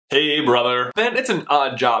Hey brother. Man, it's an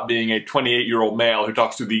odd job being a 28-year-old male who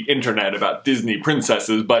talks to the internet about Disney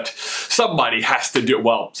princesses, but somebody has to do it.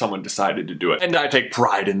 Well, someone decided to do it, and I take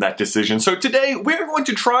pride in that decision. So today, we're going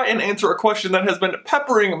to try and answer a question that has been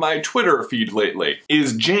peppering my Twitter feed lately.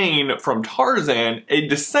 Is Jane from Tarzan a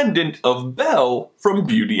descendant of Belle from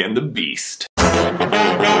Beauty and the Beast?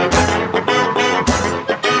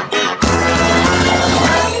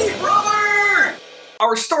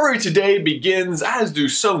 Our story today begins, as do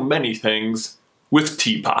so many things, with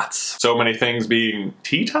teapots. So many things being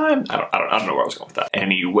tea time? I don't know where I was going with that.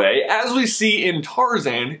 Anyway, as we see in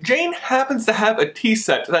Tarzan, Jane happens to have a tea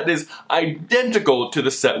set that is identical to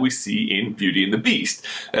the set we see in Beauty and the Beast.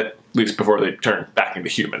 At least before they turn back into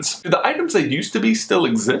humans. Do the items they used to be still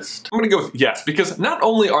exist? I'm gonna go with yes, because not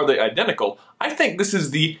only are they identical, I think this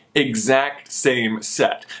is the exact same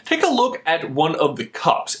set. Take a look at one of the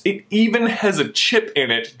cups. It even has a chip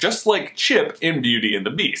in it, just like Chip in Beauty and the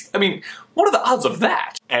Beast. I mean, what are the odds of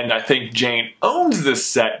that? And I think Jane owns this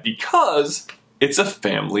set because it's a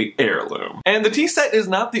family heirloom. And the tea set is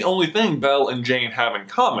not the only thing Belle and Jane have in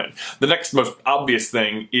common. The next most obvious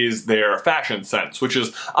thing is their fashion sense, which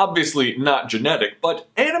is obviously not genetic, but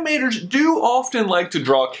animators do often like to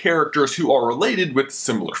draw characters who are related with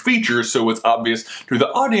similar features, so it's obvious to the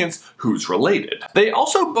audience who's related. They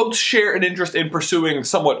also both share an interest in pursuing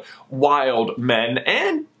somewhat wild men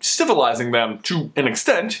and civilizing them to an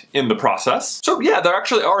extent in the process. So yeah, there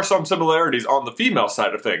actually are some similarities on the female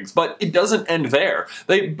side of things, but it doesn't end there.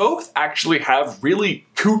 They both actually have really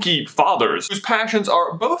kooky fathers whose passions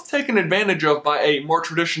are both taken advantage of by a more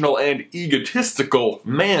traditional and egotistical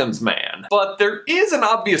man's man. But there is an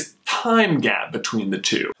obvious time gap between the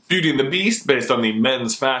two. Beauty and the Beast, based on the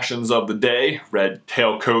men's fashions of the day, red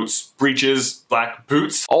tailcoats, breeches, black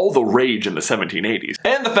boots, all the rage in the 1780s.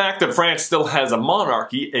 And the fact that France still has a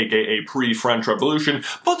monarchy, aka pre-French Revolution,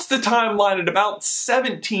 puts the timeline at about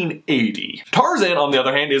 1780. Tarzan, on the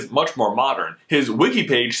other hand, is much more modern. His wiki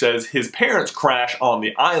page says his parents crash on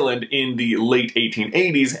the island in the late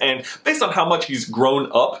 1880s, and based on how much he's grown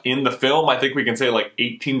up in the film, I think we can say like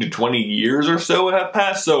 18 to 20 years or so have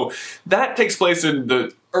passed, so that takes place in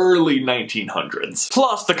the early 1900s.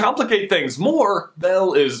 Plus, to complicate things more,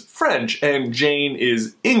 Belle is French and Jane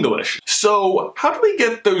is English. So how do we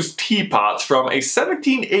get those teapots from a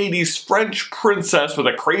 1780s French princess with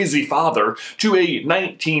a crazy father to a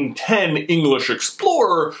 1910 English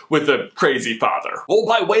explorer with a crazy father? Well,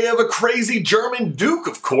 by way of a crazy German duke,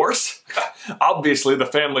 of course. Obviously, the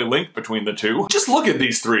family link between the two. Just look at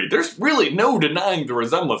these three. There's really no denying the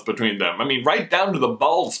resemblance between them. I mean, right down to the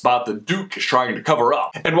bald spot the Duke is trying to cover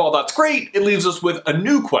up. And while that's great, it leaves us with a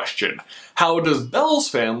new question. How does Belle's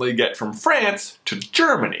family get from France to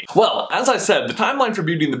Germany? Well, as I said, the timeline for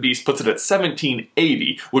Beauty and the Beast puts it at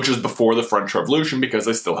 1780, which is before the French Revolution because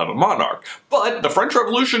they still have a monarch. But the French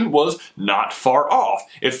Revolution was not far off.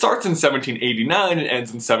 It starts in 1789 and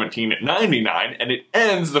ends in 1799, and it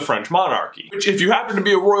ends the French monarchy. Which, if you happen to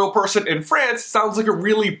be a royal person in France, sounds like a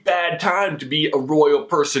really bad time to be a royal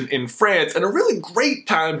person in France, and a really great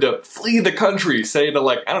time to flee the country, say to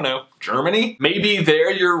like, I don't know, Germany? Maybe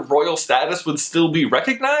there your royal status would still be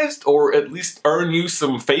recognized, or at least earn you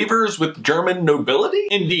some favors with German nobility?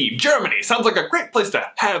 Indeed, Germany sounds like a great place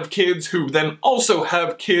to have kids who then also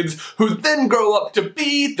have kids who then grow up to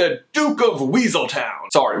be the Duke of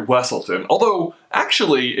Weaseltown. Sorry, Wesselton. Although,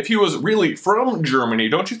 actually, if he was really from Germany,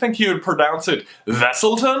 don't you think he would pronounce it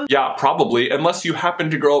Wesselton? Yeah, probably, unless you happen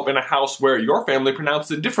to grow up in a house where your family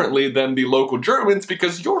pronounced it differently than the local Germans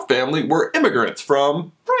because your family were immigrants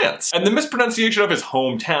from France. And the mispronunciation of his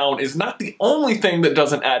hometown is not the only thing that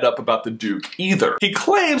doesn't add up about the Duke either. He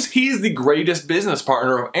claims he's the greatest business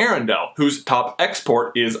partner of Arendelle, whose top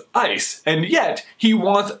export is ice, and yet he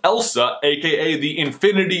wants Elsa, aka the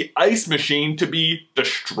Infinity Ice Machine, to be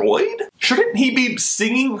destroyed? Shouldn't he be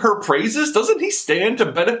singing her praises? Doesn't he stand to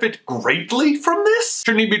benefit greatly from this?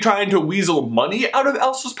 Shouldn't he be trying to weasel money out of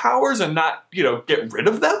Elsa's powers and not, you know, get rid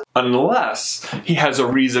of them? Unless he has a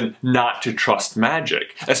reason not to trust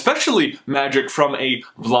magic. Especially magic from a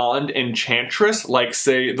blonde enchantress, like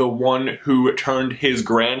say the one who turned his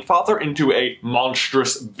grandfather into a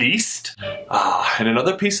monstrous beast. Ah, and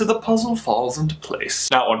another piece of the puzzle falls into place.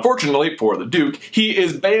 Now, unfortunately for the Duke, he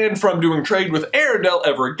is banned from doing trade with Arendelle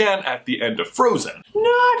ever again at the end of Frozen.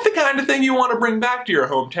 Not the kind of thing you want to bring back to your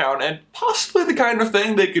hometown, and possibly the kind of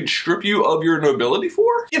thing they could strip you of your nobility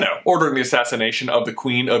for? You know, ordering the assassination of the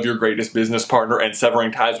queen of your greatest business partner and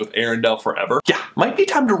severing ties with Arendelle forever. Yeah, might be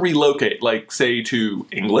time to relocate, like say to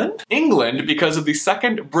England? England because of the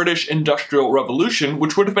Second British Industrial Revolution,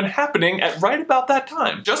 which would have been happening at right about that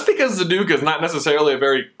time. Just because the Duke is not necessarily a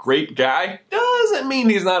very great guy doesn't mean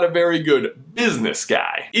he's not a very good business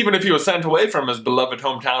guy. Even if he was sent away from his beloved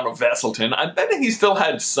hometown of Vesselton, I bet he still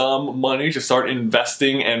had some money to start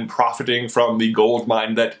investing and profiting from the gold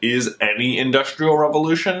mine that is any industrial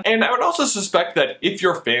revolution. And I would also suspect that if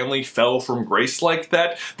your family fell from grace like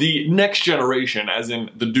that, the next generation, as in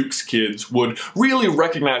the Duke's kids, would really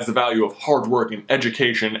recognize the value of hard work and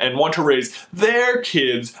education and want to raise their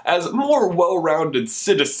kids as more well-rounded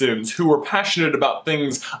citizens who were passionate about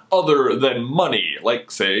things other than money,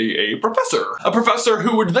 like say a professor. A professor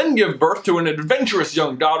who would then give birth to an adventurous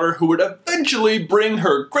young daughter who would eventually bring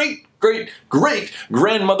her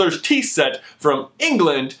great-great-great-grandmother's tea set from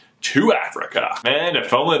England to Africa. Man,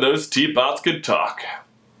 if only those teapots could talk.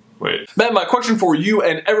 Wait. Then my question for you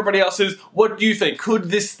and everybody else is, what do you think?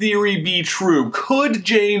 Could this theory be true? Could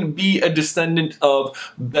Jane be a descendant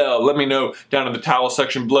of Belle? Let me know down in the towel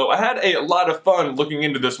section below. I had a lot of fun looking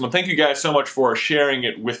into this one. Thank you guys so much for sharing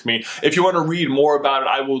it with me. If you want to read more about it,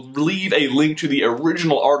 I will leave a link to the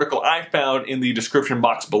original article I found in the description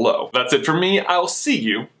box below. That's it for me. I'll see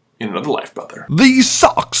you in another life, brother. These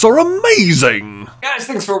socks are amazing! Guys,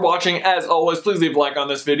 thanks for watching. As always, please leave a like on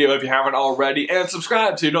this video if you haven't already, and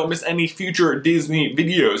subscribe so you don't miss any future Disney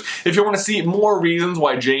videos. If you want to see more reasons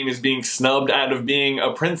why Jane is being snubbed out of being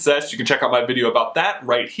a princess, you can check out my video about that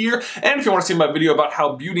right here. And if you want to see my video about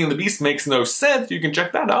how Beauty and the Beast makes no sense, you can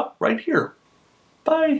check that out right here. Bye.